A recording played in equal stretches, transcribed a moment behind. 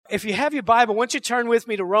If you have your Bible, why don't you turn with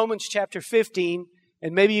me to Romans chapter 15,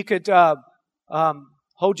 and maybe you could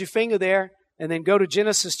hold your finger there and then go to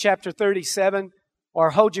Genesis chapter 37, or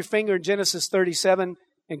hold your finger in Genesis 37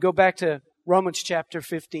 and go back to Romans chapter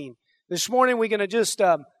 15. This morning we're going to just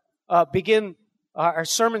begin our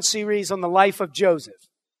sermon series on the life of Joseph.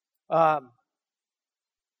 The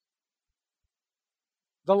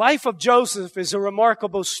life of Joseph is a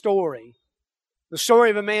remarkable story. The story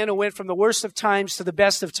of a man who went from the worst of times to the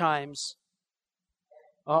best of times.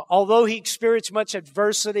 Although he experienced much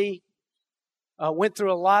adversity, went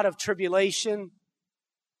through a lot of tribulation,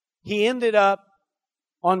 he ended up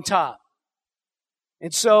on top.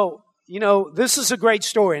 And so, this is a great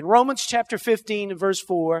story. In Romans chapter 15 and verse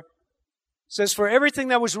 4, it says, "For everything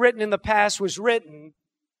that was written in the past was written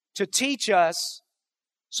to teach us,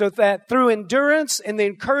 so that through endurance and the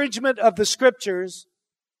encouragement of the Scriptures,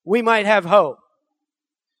 we might have hope."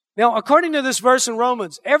 Now, according to this verse in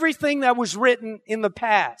Romans, everything that was written in the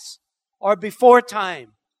past or before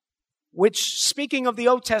time, which, speaking of the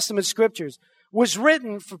Old Testament Scriptures, was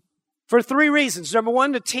written for three reasons. Number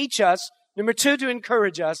one, to teach us. Number two, to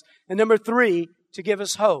encourage us. And number three, to give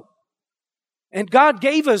us hope. And God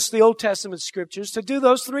gave us the Old Testament Scriptures to do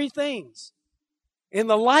those three things. And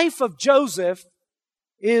the life of Joseph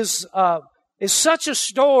is such a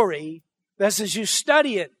story that as you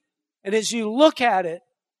study it and as you look at it,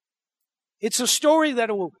 it's a story that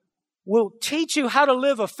will teach you how to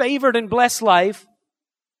live a favored and blessed life.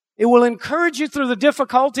 It will encourage you through the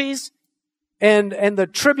difficulties and the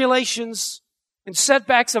tribulations and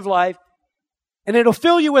setbacks of life. And it'll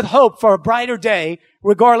fill you with hope for a brighter day,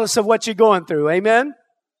 regardless of what you're going through. Amen?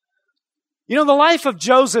 The life of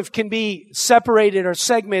Joseph can be separated or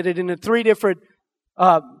segmented into three different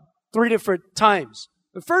times.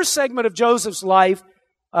 The first segment of Joseph's life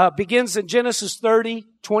begins in Genesis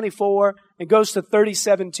 30:24 and goes to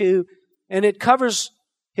 37:2, and it covers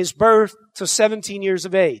his birth to 17 years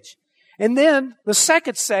of age. And then the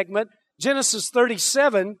second segment, Genesis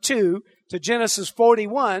 37:2 to Genesis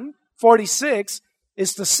 41:46,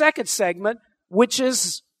 is the second segment, which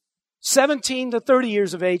is 17 to 30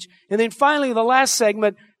 years of age. And then finally, the last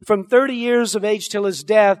segment, from 30 years of age till his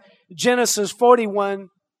death, Genesis 41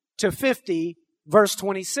 to 50, verse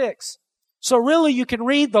 26. So really, you can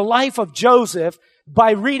read the life of Joseph by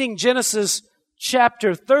reading Genesis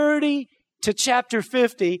chapter 30 to chapter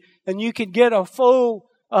 50, and you can get a full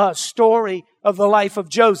story of the life of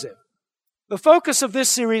Joseph. The focus of this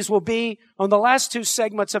series will be on the last two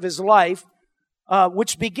segments of his life,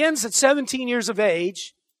 which begins at 17 years of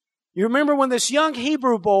age. You remember when this young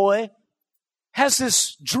Hebrew boy has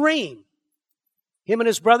this dream. Him and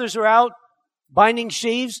his brothers are out binding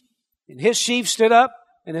sheaves, and his sheaves stood up,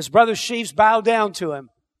 and his brother's sheaves bowed down to him.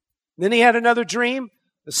 Then he had another dream.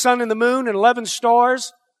 The sun and the moon and 11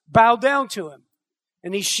 stars bowed down to him.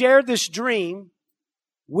 And he shared this dream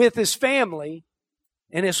with his family,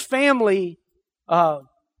 and his family, don't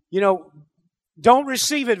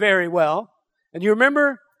receive it very well. And you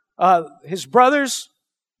remember, his brothers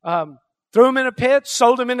threw him in a pit,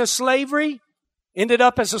 sold him into slavery, ended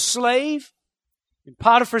up as a slave in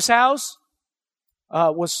Potiphar's house,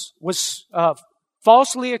 was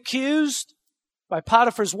falsely accused by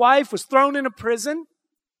Potiphar's wife, was thrown into prison,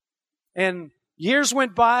 and years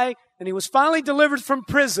went by, and he was finally delivered from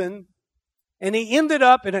prison, and he ended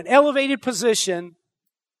up in an elevated position,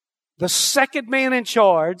 the second man in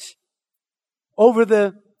charge over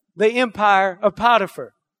the empire of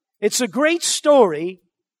Potiphar. It's a great story.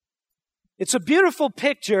 It's a beautiful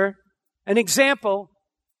picture, an example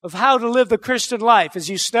of how to live the Christian life as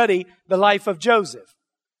you study the life of Joseph.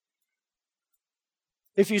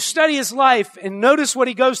 If you study his life and notice what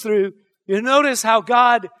he goes through, you'll notice how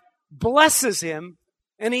God blesses him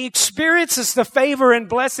and he experiences the favor and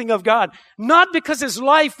blessing of God. Not because his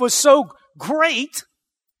life was so great,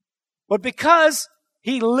 but because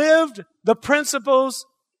he lived the principles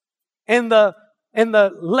and the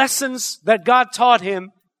lessons that God taught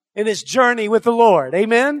him in his journey with the Lord.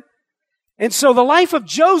 Amen? And so the life of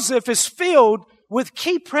Joseph is filled with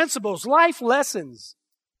key principles, life lessons,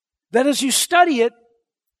 that as you study it,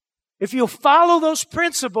 if you follow those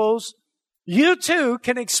principles, you too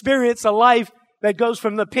can experience a life that goes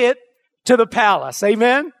from the pit to the palace.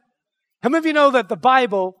 Amen? How many of you know that the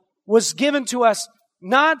Bible was given to us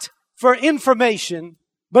not for information,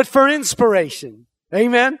 but for inspiration?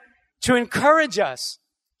 Amen? To encourage us,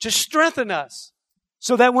 to strengthen us,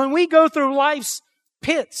 so that when we go through life's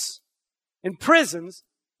pits and prisons,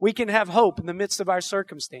 we can have hope in the midst of our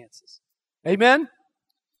circumstances. Amen?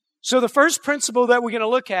 So the first principle that we're going to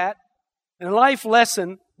look at, and a life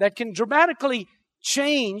lesson that can dramatically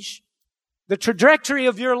change the trajectory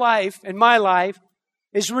of your life and my life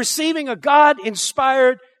is receiving a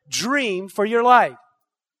God-inspired dream for your life.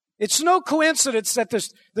 It's no coincidence that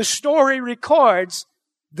the story records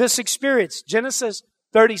this experience. Genesis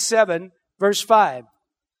 37, verse 5.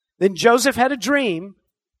 Then Joseph had a dream,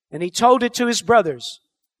 and he told it to his brothers.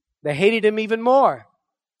 They hated him even more.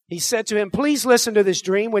 He said to him, please listen to this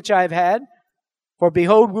dream which I have had. For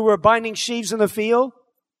behold, we were binding sheaves in the field,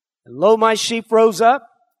 and lo, my sheep rose up,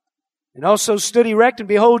 and also stood erect, and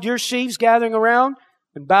behold, your sheaves gathering around,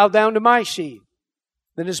 and bowed down to my sheep.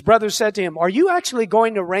 Then his brothers said to him, are you actually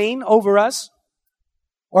going to reign over us?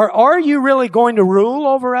 Or are you really going to rule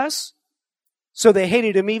over us? So they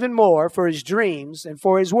hated him even more for his dreams and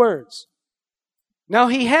for his words. Now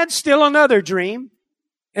he had still another dream,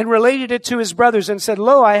 and related it to his brothers, and said,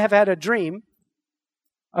 lo, I have had a dream,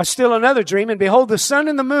 still another dream, and behold, the sun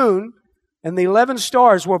and the moon and the 11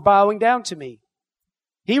 stars were bowing down to me.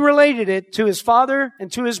 He related it to his father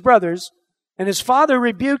and to his brothers, and his father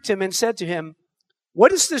rebuked him and said to him,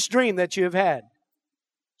 what is this dream that you have had?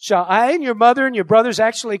 Shall I and your mother and your brothers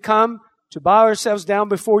actually come to bow ourselves down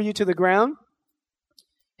before you to the ground?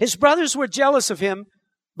 His brothers were jealous of him,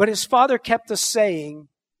 but his father kept the saying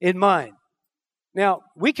in mind. Now,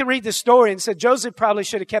 we can read this story and say Joseph probably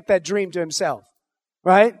should have kept that dream to himself,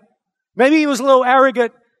 right? Maybe he was a little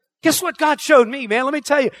arrogant. Guess what God showed me, man? Let me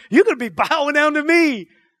tell you, you're going to be bowing down to me.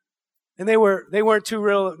 And they weren't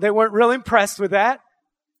real impressed with that.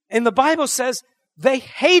 And the Bible says they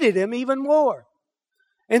hated him even more.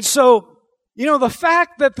 And so, the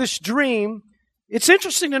fact that this dream, it's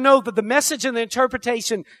interesting to note that the message and the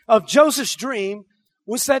interpretation of Joseph's dream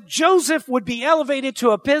was that Joseph would be elevated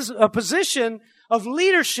to a position of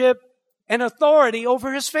leadership and authority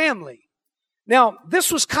over his family. Now,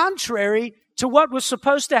 this was contrary to what was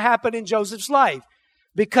supposed to happen in Joseph's life.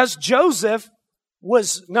 Because Joseph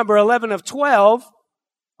was number 11 of 12,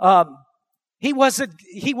 he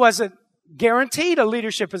wasn't guaranteed a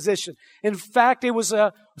leadership position. In fact, it was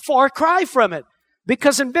a far cry from it.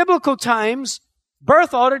 Because in biblical times,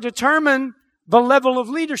 birth order determined the level of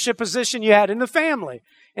leadership position you had in the family.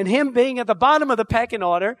 And him being at the bottom of the pecking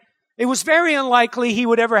order, it was very unlikely he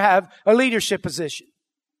would ever have a leadership position.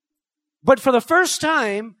 But for the first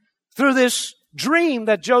time, through this dream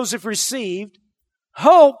that Joseph received,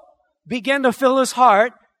 hope began to fill his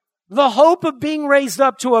heart, the hope of being raised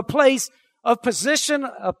up to a place of position,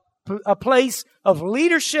 a place of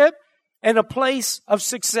leadership, and a place of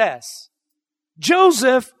success.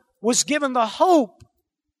 Joseph was given the hope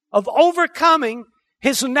of overcoming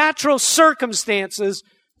his natural circumstances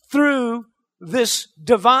through this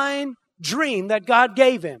divine dream that God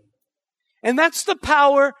gave him. And that's the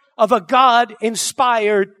power of a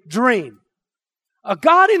God-inspired dream. A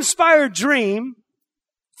God-inspired dream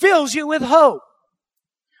fills you with hope.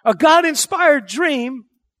 A God-inspired dream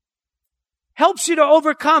helps you to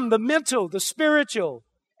overcome the mental, the spiritual,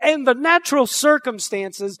 and the natural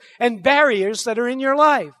circumstances and barriers that are in your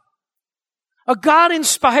life. A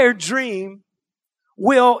God-inspired dream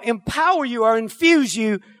will empower you or infuse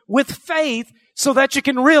you with faith so that you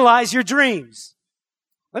can realize your dreams.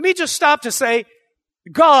 Let me just stop to say,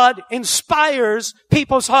 God inspires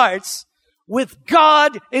people's hearts with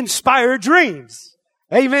God-inspired dreams.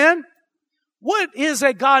 Amen? What is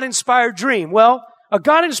a God-inspired dream? Well, a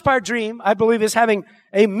God-inspired dream, I believe, is having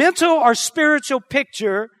a mental or spiritual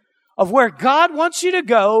picture of where God wants you to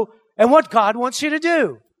go and what God wants you to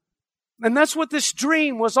do. And that's what this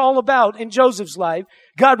dream was all about in Joseph's life.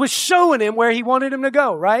 God was showing him where he wanted him to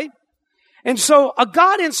go, right? And so a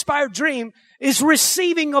God-inspired dream is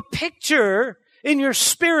receiving a picture in your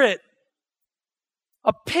spirit,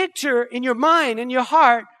 a picture in your mind, in your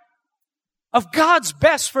heart of God's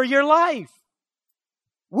best for your life.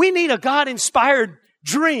 We need a God-inspired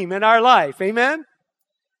dream in our life. Amen?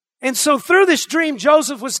 And so through this dream,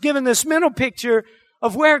 Joseph was given this mental picture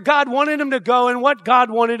of where God wanted him to go and what God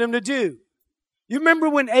wanted him to do. You remember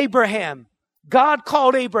when God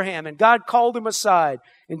called Abraham and God called him aside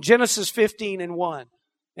in Genesis 15:1.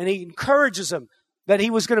 And he encourages him that he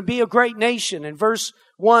was going to be a great nation. In verse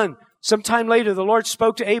 1, sometime later, the Lord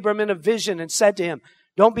spoke to Abram in a vision and said to him,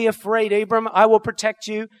 don't be afraid, Abram, I will protect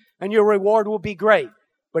you and your reward will be great.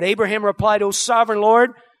 But Abraham replied, O sovereign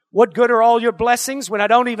Lord, what good are all your blessings when I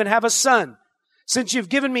don't even have a son? Since you've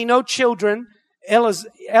given me no children,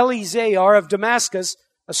 Eleazar of Damascus,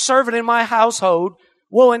 a servant in my household,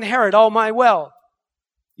 will inherit all my wealth.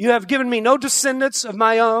 You have given me no descendants of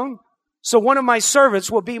my own, so one of my servants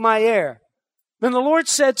will be my heir. Then the Lord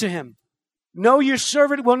said to him, no, your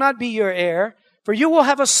servant will not be your heir, for you will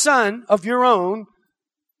have a son of your own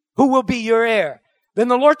who will be your heir. Then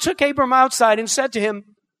the Lord took Abram outside and said to him,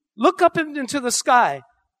 Look up into the sky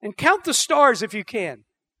and count the stars if you can.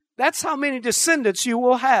 That's how many descendants you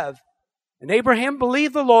will have. And Abraham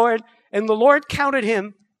believed the Lord, and the Lord counted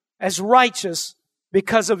him as righteous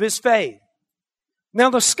because of his faith. Now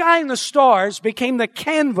the sky and the stars became the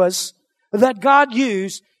canvas that God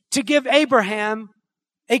used to give Abraham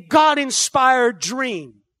a God-inspired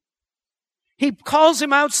dream. He calls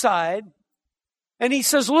him outside and he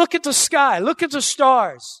says, look at the sky, look at the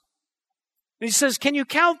stars. And he says, can you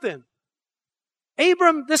count them?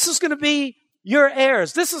 Abram, this is going to be your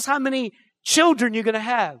heirs. This is how many children you're going to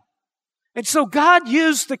have. And so God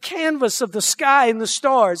used the canvas of the sky and the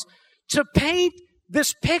stars to paint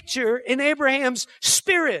this picture in Abraham's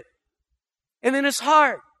spirit and in his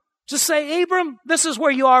heart. To say, Abram, this is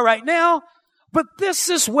where you are right now, but this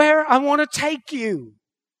is where I want to take you.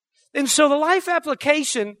 And so the life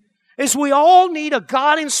application is we all need a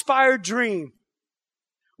God-inspired dream.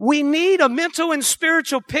 We need a mental and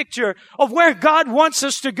spiritual picture of where God wants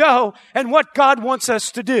us to go and what God wants us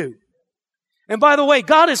to do. And by the way,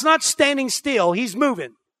 God is not standing still. He's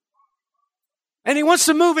moving. And He wants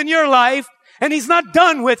to move in your life, and He's not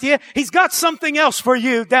done with you. He's got something else for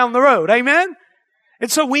you down the road. Amen? And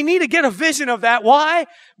so we need to get a vision of that. Why?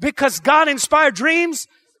 Because God-inspired dreams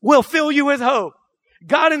will fill you with hope.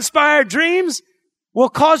 God-inspired dreams will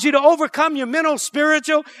cause you to overcome your mental,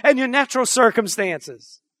 spiritual, and your natural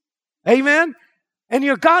circumstances. Amen? And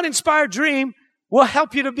your God-inspired dream will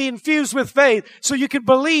help you to be infused with faith so you can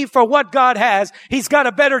believe for what God has. He's got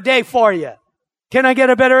a better day for you. Can I get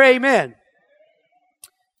a better amen?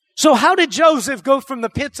 So how did Joseph go from the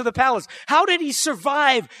pit to the palace? How did he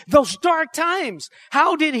survive those dark times?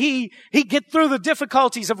 How did he get through the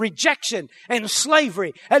difficulties of rejection and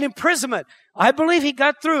slavery and imprisonment? I believe he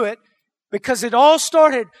got through it because it all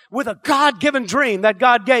started with a God-given dream that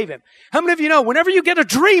God gave him. How many of you know whenever you get a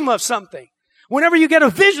dream of something, whenever you get a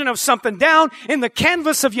vision of something down in the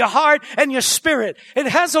canvas of your heart and your spirit, it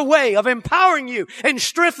has a way of empowering you and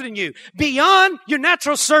strengthening you beyond your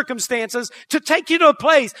natural circumstances to take you to a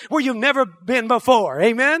place where you've never been before.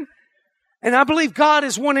 Amen? And I believe God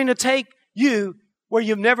is wanting to take you where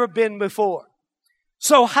you've never been before.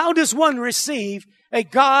 So how does one receive a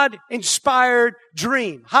God-inspired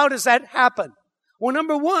dream? How does that happen? Well,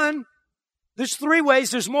 number one, there's three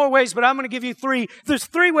ways. There's more ways, but I'm going to give you three. There's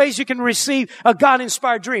three ways you can receive a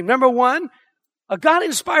God-inspired dream. Number one, a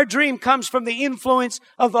God-inspired dream comes from the influence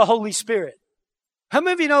of the Holy Spirit. How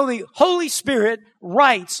many of you know the Holy Spirit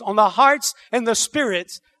writes on the hearts and the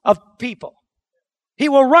spirits of people? He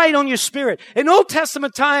will write on your spirit. In Old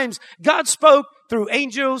Testament times, God spoke through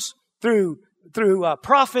angels, through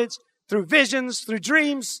prophets, through visions, through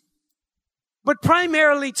dreams. But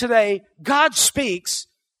primarily today, God speaks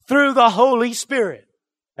through the Holy Spirit.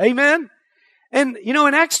 Amen? And, you know,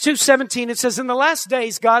 in Acts 2:17, it says, in the last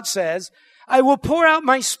days, God says, I will pour out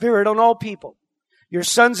my Spirit on all people. Your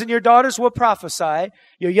sons and your daughters will prophesy.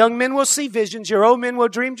 Your young men will see visions. Your old men will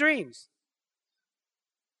dream dreams.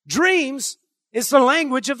 Dreams is the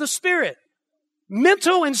language of the Spirit.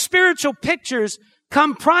 Mental and spiritual pictures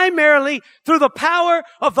come primarily through the power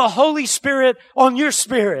of the Holy Spirit on your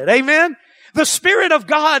spirit. Amen? The Spirit of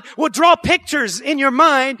God will draw pictures in your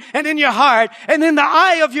mind and in your heart and in the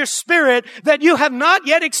eye of your spirit that you have not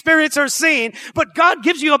yet experienced or seen. But God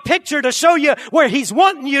gives you a picture to show you where He's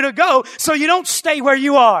wanting you to go so you don't stay where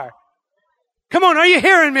you are. Come on, are you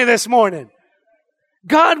hearing me this morning?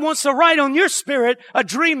 God wants to write on your spirit a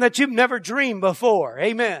dream that you've never dreamed before.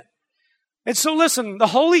 Amen. And so listen, the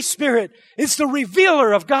Holy Spirit is the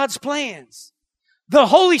revealer of God's plans. The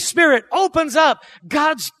Holy Spirit opens up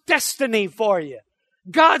God's destiny for you,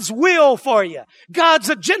 God's will for you, God's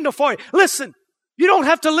agenda for you. Listen, you don't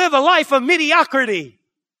have to live a life of mediocrity.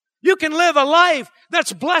 You can live a life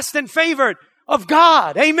that's blessed and favored of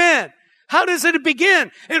God. Amen. How does it begin?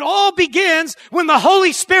 It all begins when the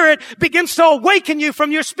Holy Spirit begins to awaken you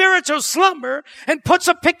from your spiritual slumber and puts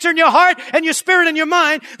a picture in your heart and your spirit and your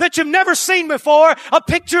mind that you've never seen before, a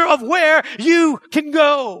picture of where you can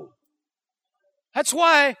go. That's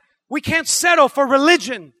why we can't settle for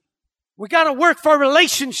religion. We got to work for a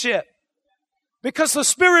relationship because the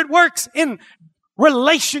Spirit works in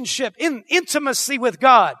relationship, in intimacy with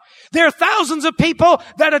God. There are thousands of people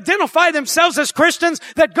that identify themselves as Christians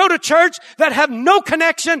that go to church that have no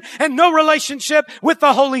connection and no relationship with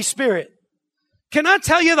the Holy Spirit. Can I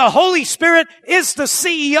tell you the Holy Spirit is the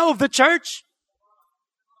CEO of the church?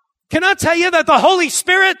 Can I tell you that the Holy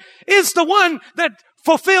Spirit is the one that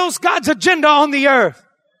fulfills God's agenda on the earth?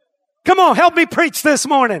 Come on, help me preach this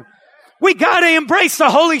morning. We got to embrace the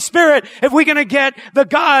Holy Spirit if we're going to get the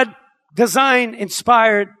God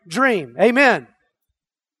design-inspired dream. Amen.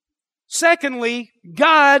 Secondly,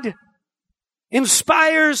 God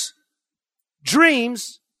inspires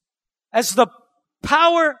dreams as the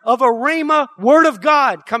power of a rhema word of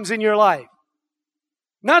God comes in your life.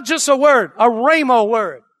 Not just a word, a rhema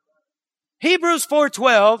word. Hebrews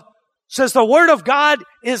 4:12 says the word of God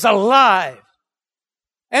is alive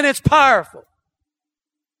and it's powerful.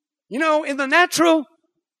 You know, in the natural,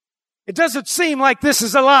 it doesn't seem like this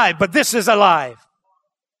is alive, but this is alive.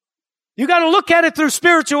 You got to look at it through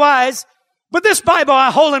spiritual eyes, but this Bible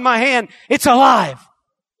I hold in my hand, it's alive.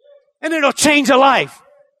 And it'll change a life.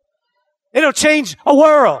 It'll change a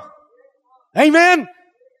world. Amen?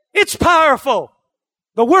 It's powerful.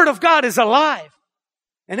 The Word of God is alive.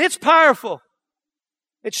 And it's powerful.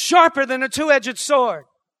 It's sharper than a two-edged sword.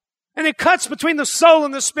 And it cuts between the soul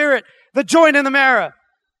and the spirit, the joint and the marrow.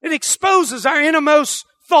 It exposes our innermost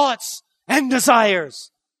thoughts and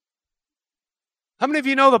desires. How many of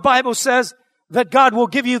you know the Bible says that God will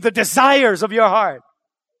give you the desires of your heart?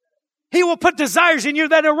 He will put desires in you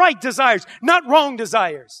that are right desires, not wrong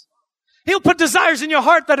desires. He'll put desires in your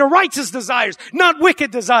heart that are righteous desires, not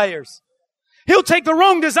wicked desires. He'll take the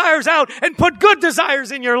wrong desires out and put good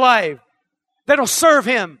desires in your life that'll serve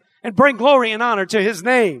Him and bring glory and honor to His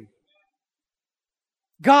name.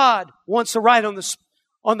 God wants to write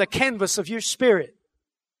on the canvas of your spirit.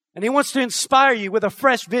 And He wants to inspire you with a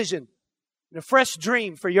fresh vision and a fresh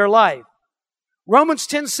dream for your life. Romans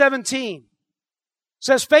 10:17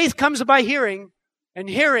 says faith comes by hearing, and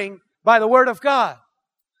hearing by the Word of God.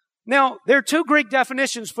 Now, there are two Greek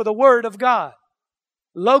definitions for the Word of God.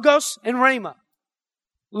 Logos and rhema.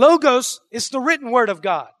 Logos is the written Word of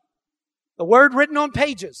God. The Word written on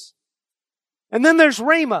pages. And then there's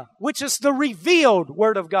rhema, which is the revealed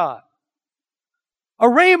Word of God. A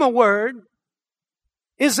rhema word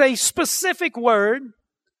is a specific word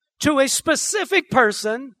to a specific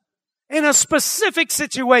person in a specific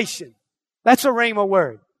situation. That's a rhema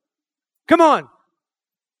word. Come on.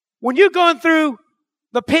 When you're going through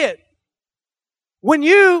the pit, when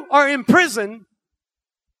you are in prison,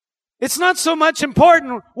 it's not so much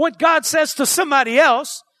important what God says to somebody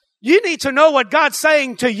else. You need to know what God's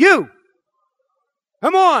saying to you.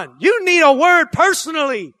 Come on. You need a word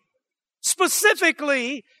personally,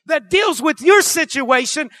 specifically, that deals with your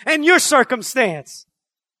situation and your circumstance.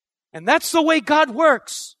 And that's the way God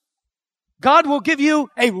works. God will give you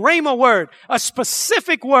a rhema word, a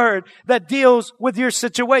specific word that deals with your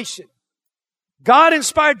situation.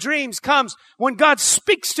 God-inspired dreams comes when God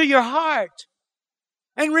speaks to your heart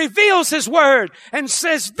and reveals His word and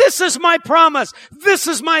says, this is my promise, this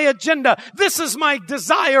is my agenda, this is my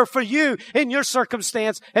desire for you in your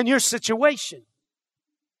circumstance and your situation.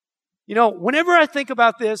 You know, whenever I think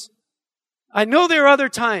about this, I know there are other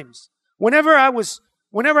times. Whenever I was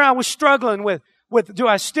struggling with do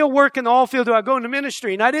I still work in the oil field? Do I go into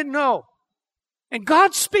ministry? And I didn't know. And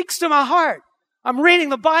God speaks to my heart. I'm reading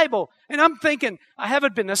the Bible and I'm thinking, I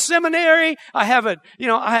haven't been to seminary. I haven't,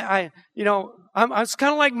 I was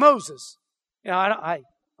kind of like Moses.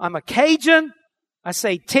 I'm a Cajun. I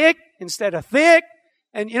say tick instead of thick.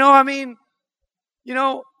 And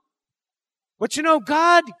but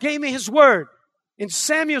God gave me His word in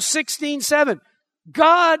Samuel 16:7.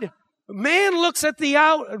 Man looks at the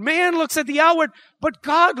outward, but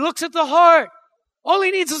God looks at the heart. All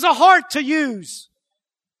He needs is a heart to use.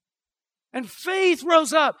 And faith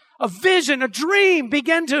rose up. A vision, a dream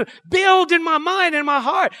began to build in my mind and my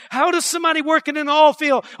heart. How does somebody working in the oil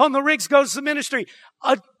field on the rigs go to ministry?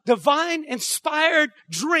 A divine, inspired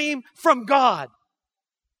dream from God.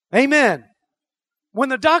 Amen. When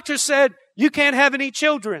the doctor said, you can't have any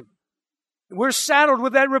children, we're saddled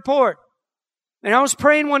with that report. And I was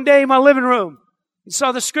praying one day in my living room and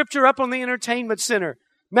saw the scripture up on the entertainment center.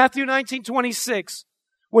 Matthew 19:26.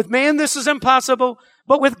 With man this is impossible,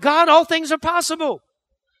 but with God all things are possible.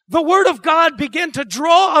 The Word of God began to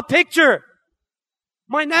draw a picture.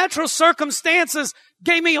 My natural circumstances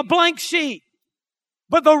gave me a blank sheet.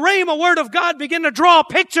 But the rhema Word of God began to draw a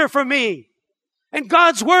picture for me. And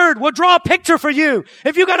God's Word will draw a picture for you.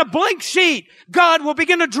 If you got a blank sheet, God will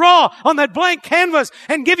begin to draw on that blank canvas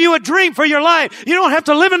and give you a dream for your life. You don't have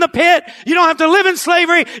to live in the pit. You don't have to live in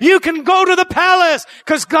slavery. You can go to the palace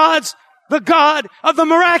because God's the God of the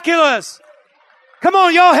miraculous. Come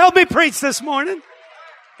on, y'all, help me preach this morning.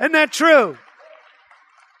 Isn't that true?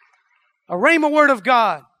 A rhema word of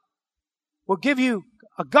God will give you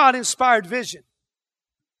a God-inspired vision.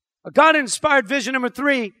 A God-inspired vision, number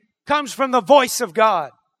 3, comes from the voice of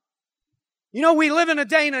God. You know, we live in a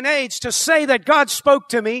day and an age to say that God spoke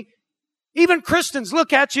to me. Even Christians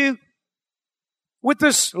look at you with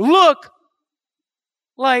this look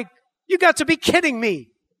like, you got to be kidding me.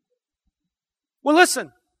 Well,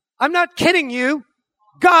 listen, I'm not kidding you.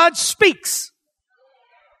 God speaks.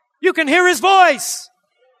 You can hear His voice.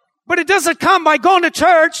 But it doesn't come by going to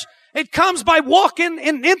church. It comes by walking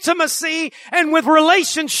in intimacy and with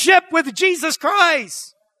relationship with Jesus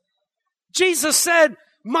Christ. Jesus said,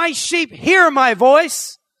 my sheep hear my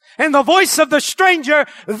voice, and the voice of the stranger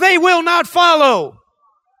they will not follow.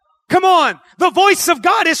 Come on. The voice of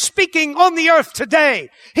God is speaking on the earth today.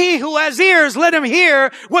 He who has ears, let him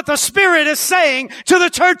hear what the Spirit is saying to the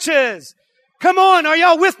churches. Come on. Are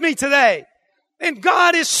y'all with me today? And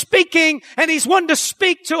God is speaking, and He's wanting to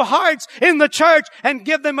speak to hearts in the church and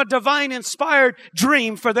give them a divine inspired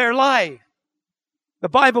dream for their life. The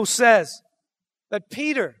Bible says that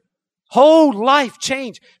Peter's whole life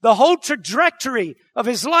changed. The whole trajectory of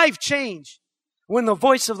his life changed when the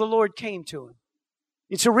voice of the Lord came to him.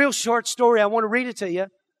 It's a real short story. I want to read it to you.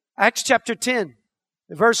 Acts chapter 10,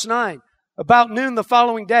 verse 9. About noon the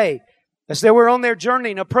following day, as they were on their journey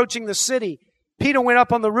and approaching the city, Peter went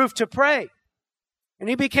up on the roof to pray. And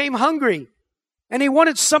he became hungry, and he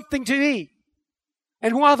wanted something to eat.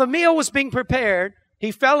 And while the meal was being prepared,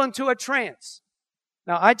 he fell into a trance.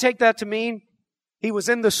 Now, I take that to mean he was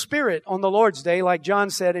in the Spirit on the Lord's day, like John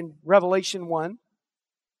said in Revelation 1.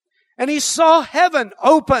 And he saw heaven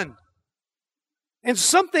open, and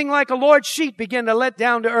something like a large sheet began to let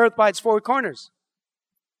down to earth by its four corners.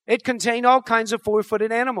 It contained all kinds of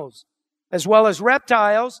four-footed animals, as well as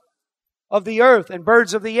reptiles of the earth and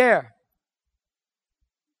birds of the air.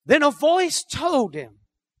 Then a voice told him,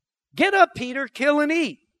 get up, Peter, kill and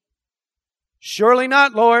eat. Surely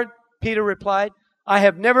not, Lord, Peter replied. I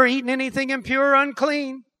have never eaten anything impure or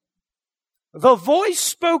unclean. The voice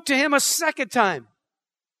spoke to him a second time.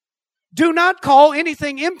 Do not call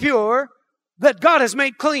anything impure that God has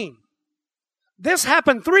made clean. This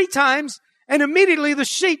happened 3 times, and immediately the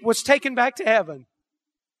sheet was taken back to heaven.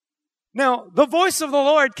 Now, the voice of the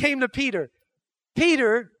Lord came to Peter.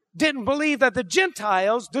 Peter didn't believe that the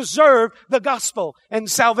Gentiles deserved the gospel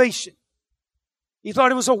and salvation. He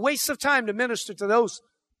thought it was a waste of time to minister to those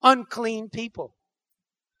unclean people.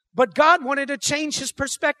 But God wanted to change his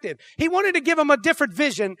perspective. He wanted to give him a different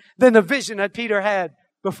vision than the vision that Peter had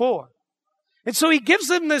before. And so he gives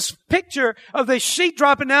them this picture of the sheet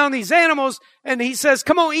dropping down these animals, and he says,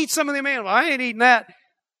 come on, eat some of them animals. I ain't eating that.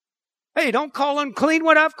 Hey, don't call unclean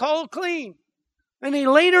what I've called clean. And he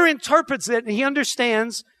later interprets it, and he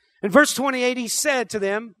understands. In verse 28, he said to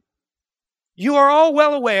them, you are all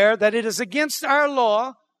well aware that it is against our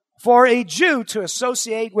law for a Jew to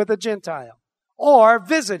associate with a Gentile or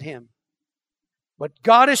visit him. But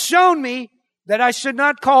God has shown me that I should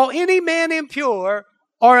not call any man impure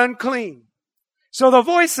or unclean. So the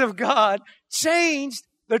voice of God changed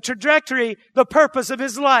the trajectory, the purpose of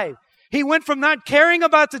his life. He went from not caring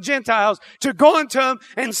about the Gentiles to going to them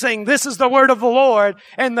and saying, this is the word of the Lord.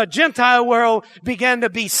 And the Gentile world began to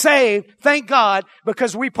be saved. Thank God,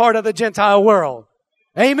 because we're part of the Gentile world.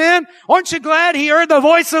 Amen. Aren't you glad he heard the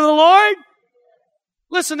voice of the Lord?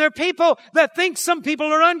 Listen, there are people that think some people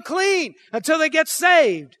are unclean until they get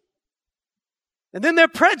saved. And then their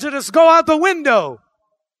prejudice go out the window.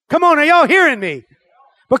 Come on, are y'all hearing me?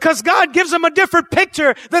 Because God gives them a different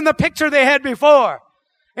picture than the picture they had before.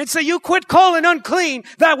 And so you quit calling unclean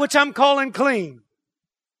that which I'm calling clean.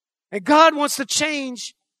 And God wants to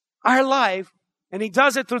change our life, and he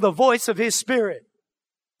does it through the voice of his Spirit.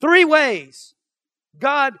 3 ways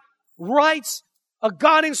God writes a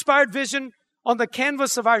God-inspired vision on the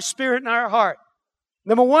canvas of our spirit and our heart.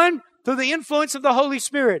 Number 1, through the influence of the Holy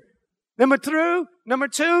Spirit. Number 2,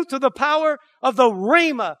 through the power of the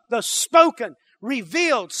rhema, the spoken,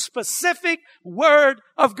 revealed, specific word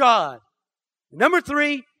of God. Number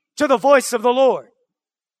 3, to the voice of the Lord.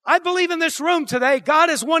 I believe in this room today, God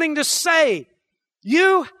is wanting to say,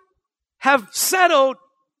 you have settled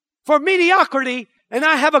for mediocrity, and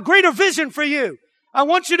I have a greater vision for you. I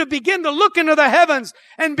want you to begin to look into the heavens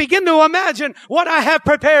and begin to imagine what I have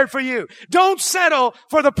prepared for you. Don't settle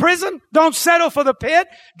for the prison. Don't settle for the pit.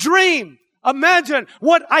 Dream. Imagine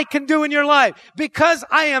what I can do in your life. Because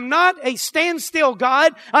I am not a standstill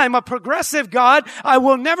God. I am a progressive God. I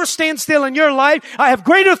will never stand still in your life. I have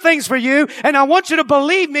greater things for you. And I want you to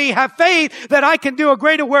believe me, have faith that I can do a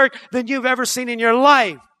greater work than you've ever seen in your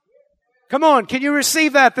life. Come on. Can you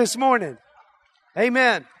receive that this morning?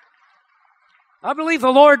 Amen. I believe the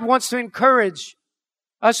Lord wants to encourage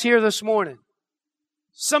us here this morning.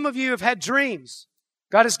 Some of you have had dreams.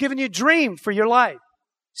 God has given you a dream for your life.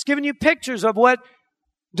 He's given you pictures of what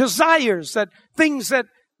desires, that things that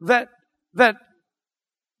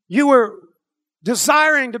you were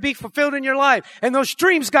desiring to be fulfilled in your life. And those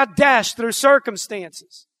dreams got dashed through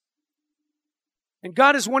circumstances. And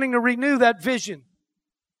God is wanting to renew that vision.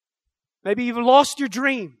 Maybe you've lost your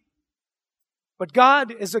dream. But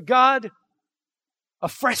God is a God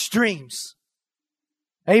of fresh dreams.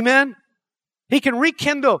 Amen? He can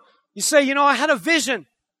rekindle. You say, I had a vision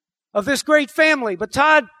of this great family, but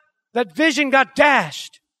Todd, that vision got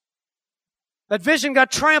dashed. That vision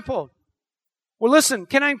got trampled. Well, listen,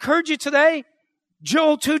 can I encourage you today?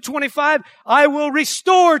 Joel 2:25, I will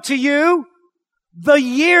restore to you the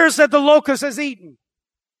years that the locust has eaten.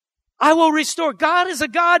 I will restore. God is a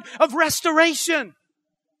God of restoration.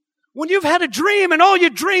 When you've had a dream and all your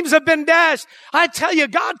dreams have been dashed, I tell you,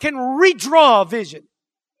 God can redraw a vision.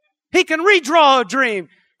 He can redraw a dream.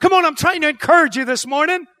 Come on, I'm trying to encourage you this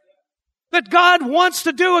morning that God wants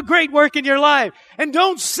to do a great work in your life. And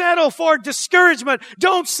don't settle for discouragement.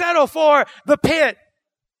 Don't settle for the pit.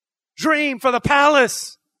 Dream for the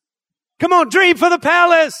palace. Come on, dream for the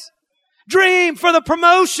palace. Dream for the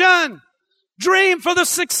promotion. Dream for the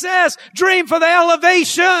success. Dream for the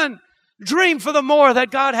elevation. Dream for the more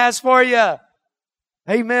that God has for you.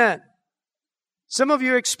 Amen. Some of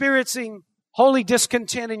you are experiencing holy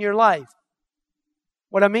discontent in your life.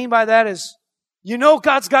 What I mean by that is,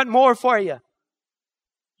 God's got more for you.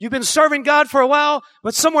 You've been serving God for a while,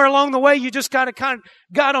 but somewhere along the way, you just got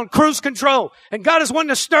on cruise control. And God is wanting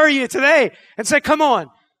to stir you today and say, come on,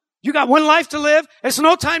 you got one life to live. It's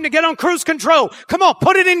no time to get on cruise control. Come on,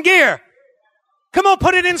 put it in gear. Come on,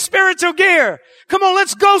 put it in spiritual gear. Come on,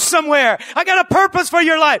 let's go somewhere. I got a purpose for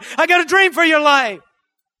your life. I got a dream for your life.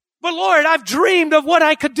 But Lord, I've dreamed of what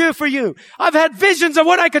I could do for you. I've had visions of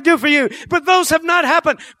what I could do for you, but those have not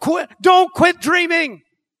happened. Don't quit dreaming.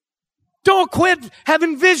 Don't quit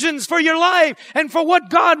having visions for your life and for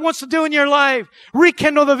what God wants to do in your life.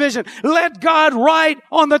 Rekindle the vision. Let God write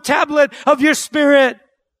on the tablet of your spirit.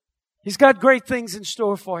 He's got great things in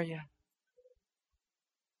store for you.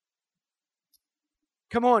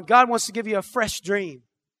 Come on, God wants to give you a fresh dream.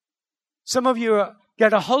 Some of you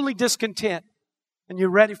got a holy discontent and you're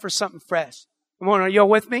ready for something fresh. Come on, are you all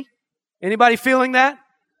with me? Anybody feeling that?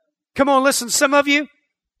 Come on, listen, some of you,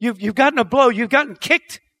 you've gotten a blow. You've gotten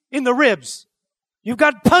kicked in the ribs. You've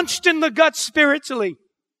got punched in the gut spiritually.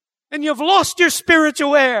 And you've lost your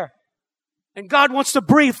spiritual air. And God wants to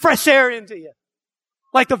breathe fresh air into you.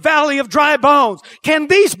 Like the valley of dry bones. Can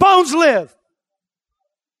these bones live?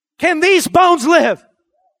 Can these bones live?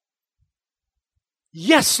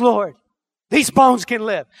 Yes, Lord. These bones can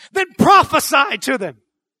live. Then prophesy to them.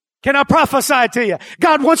 Can I prophesy to you?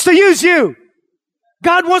 God wants to use you.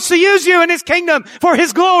 God wants to use you in His kingdom for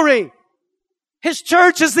His glory. His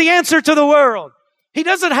church is the answer to the world. He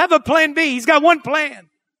doesn't have a plan B. He's got one plan.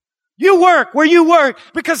 You work where you work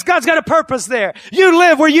because God's got a purpose there. You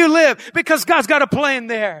live where you live because God's got a plan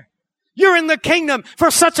there. You're in the kingdom for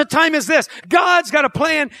such a time as this. God's got a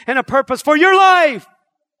plan and a purpose for your life.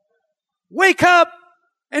 Wake up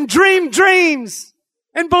and dream dreams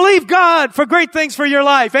and believe God for great things for your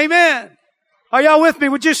life. Amen. Are y'all with me?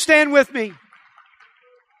 Would you stand with me?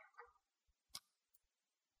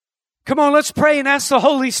 Come on, let's pray and ask the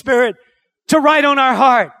Holy Spirit to write on our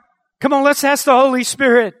heart. Come on, let's ask the Holy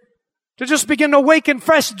Spirit to just begin to awaken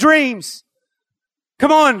fresh dreams.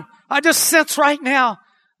 Come on, I just sense right now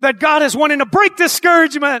that God is wanting to break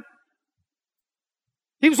discouragement.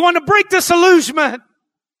 He's wanting to break disillusionment.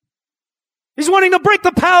 He's wanting to break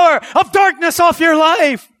the power of darkness off your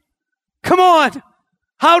life. Come on.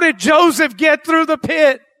 How did Joseph get through the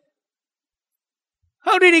pit?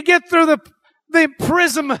 How did he get through the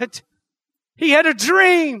imprisonment? He had a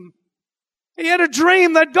dream. He had a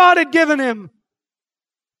dream that God had given him.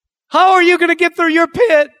 How are you going to get through your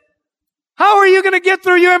pit? How are you going to get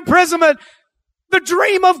through your imprisonment? The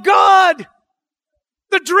dream of God.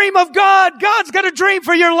 The dream of God. God's got a dream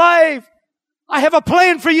for your life. I have a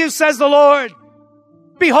plan for you, says the Lord.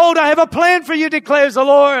 Behold, I have a plan for you, declares the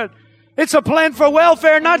Lord. It's a plan for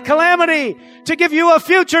welfare, not calamity, to give you a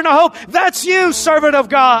future and a hope. That's you, servant of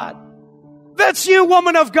God. That's you,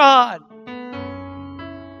 woman of God.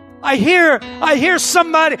 I hear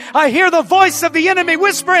the voice of the enemy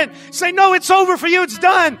whispering, say, no, it's over for you, it's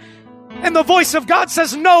done. And the voice of God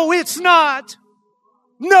says, no, it's not.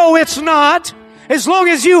 No, it's not. As long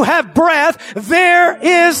as you have breath, there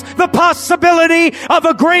is the possibility of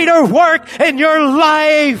a greater work in your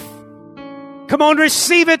life. Come on,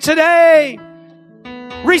 receive it today.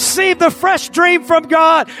 Receive the fresh dream from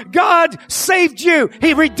God. God saved you.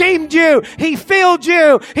 He redeemed you. He filled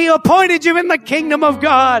you. He appointed you in the kingdom of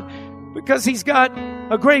God because He's got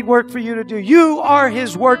a great work for you to do. You are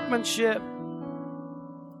His workmanship.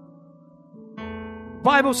 The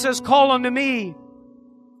Bible says, call unto me,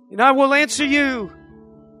 and I will answer you,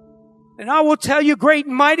 and I will tell you great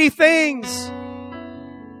and mighty things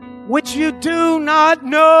which you do not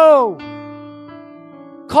know.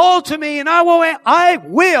 Call to me and I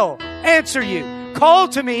will answer you. Call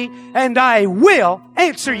to me and I will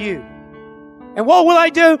answer you. And what will I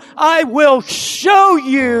do? I will show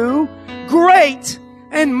you great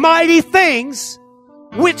and mighty things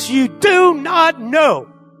which you do not know.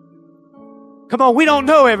 Come on, we don't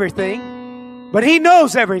know everything, but He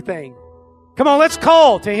knows everything. Come on, let's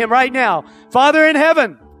call to Him right now. Father in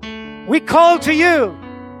heaven, we call to you.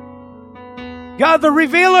 God, the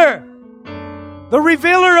revealer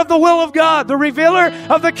of the will of God, the revealer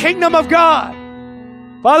of the kingdom of God.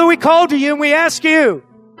 Father, we call to you and we ask you,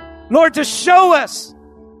 Lord, to show us,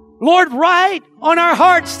 Lord, write on our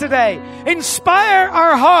hearts today. Inspire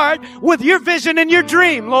our heart with your vision and your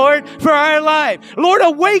dream, Lord, for our life. Lord,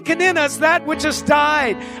 awaken in us that which has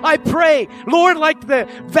died. I pray, Lord, like the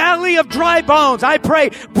valley of dry bones, I pray,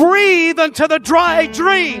 breathe into the dry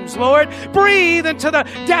dreams, Lord. Breathe into the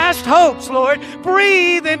dashed hopes, Lord.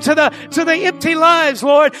 Breathe into the empty lives,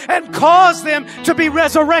 Lord, and cause them to be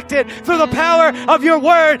resurrected through the power of your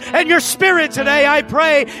word and your spirit today. I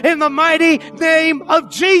pray in the mighty name of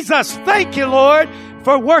Jesus. Thank you, Lord,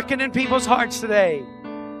 for working in people's hearts today.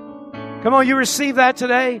 Come on, you receive that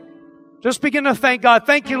today? Just begin to thank God.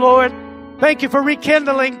 Thank you, Lord. Thank you for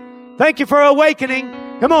rekindling. Thank you for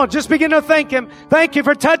awakening. Come on, just begin to thank Him. Thank you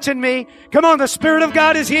for touching me. Come on, the Spirit of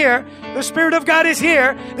God is here. The Spirit of God is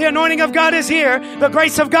here. The anointing of God is here. The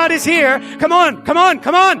grace of God is here. Come on, come on,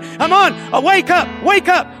 come on, come on. Wake up, wake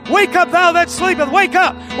up, wake up, thou that sleepeth. Wake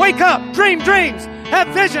up, wake up. Dream dreams. Have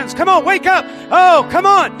visions. Come on, wake up. Oh, come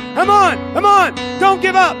on, come on, come on. Don't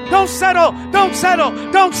give up. Don't settle. Don't settle.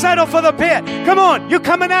 Don't settle for the pit. Come on, you're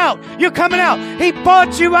coming out. You're coming out. He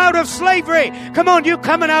bought you out of slavery. Come on, you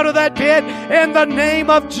coming out of that pit in the name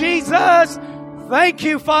of Jesus. Thank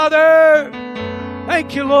you, Father.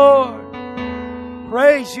 Thank you, Lord.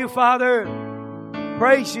 Praise you, Father.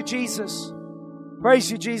 Praise you, Jesus. Praise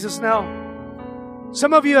you, Jesus. Now,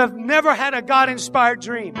 some of you have never had a God-inspired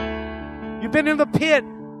dream. You've been in the pit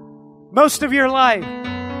most of your life.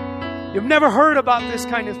 You've never heard about this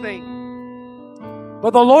kind of thing.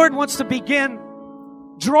 But the Lord wants to begin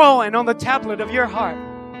drawing on the tablet of your heart.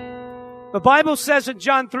 The Bible says in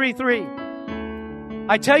John 3:3,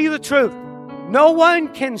 I tell you the truth, no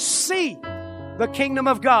one can see the kingdom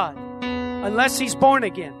of God unless he's born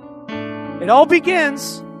again. It all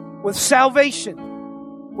begins with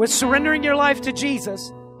salvation, with surrendering your life to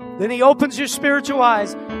Jesus. Then He opens your spiritual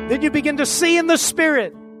eyes. Then you begin to see in the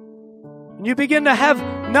Spirit. And you begin to have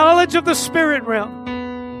knowledge of the Spirit realm.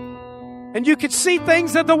 And you can see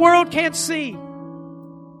things that the world can't see.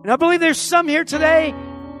 And I believe there's some here today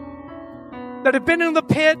that have been in the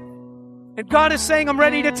pit. And God is saying, I'm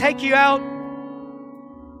ready to take you out.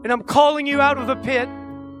 And I'm calling you out of the pit.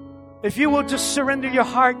 If you will just surrender your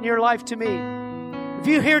heart and your life to me. If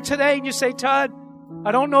you're here today and you say, Todd,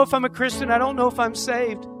 I don't know if I'm a Christian. I don't know if I'm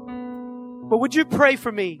saved. But would you pray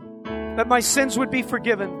for me that my sins would be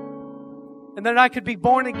forgiven and that I could be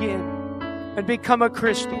born again and become a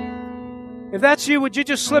Christian? If that's you, would you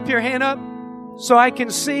just slip your hand up so I can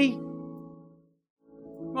see?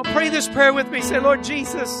 Well, pray this prayer with me. Say, Lord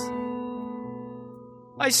Jesus,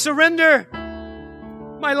 I surrender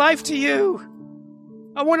my life to you.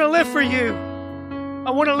 I want to live for you.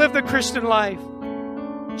 I want to live the Christian life.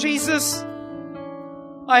 Jesus,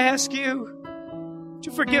 I ask you to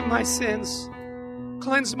forgive my sins.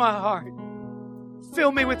 Cleanse my heart.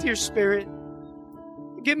 Fill me with your Spirit.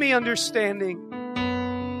 Give me understanding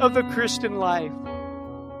of the Christian life.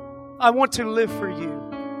 I want to live for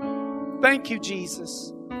you. Thank you,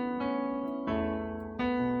 Jesus.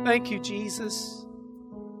 Thank you, Jesus,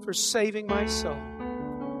 for saving my soul.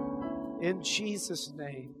 In Jesus'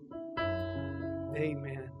 name,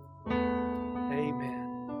 amen. Amen.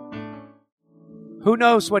 Who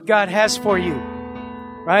knows what God has for you?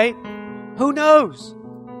 Right? Who knows?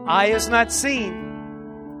 Eye has not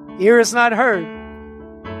seen, ear has not heard,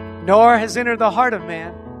 nor has entered the heart of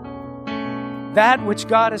man that which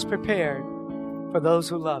God has prepared for those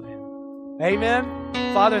who love Him. Amen.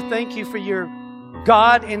 Father, thank you for your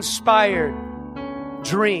God-inspired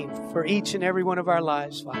dream for each and every one of our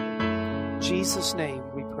lives, Father. In Jesus' name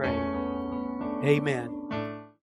we pray. Amen.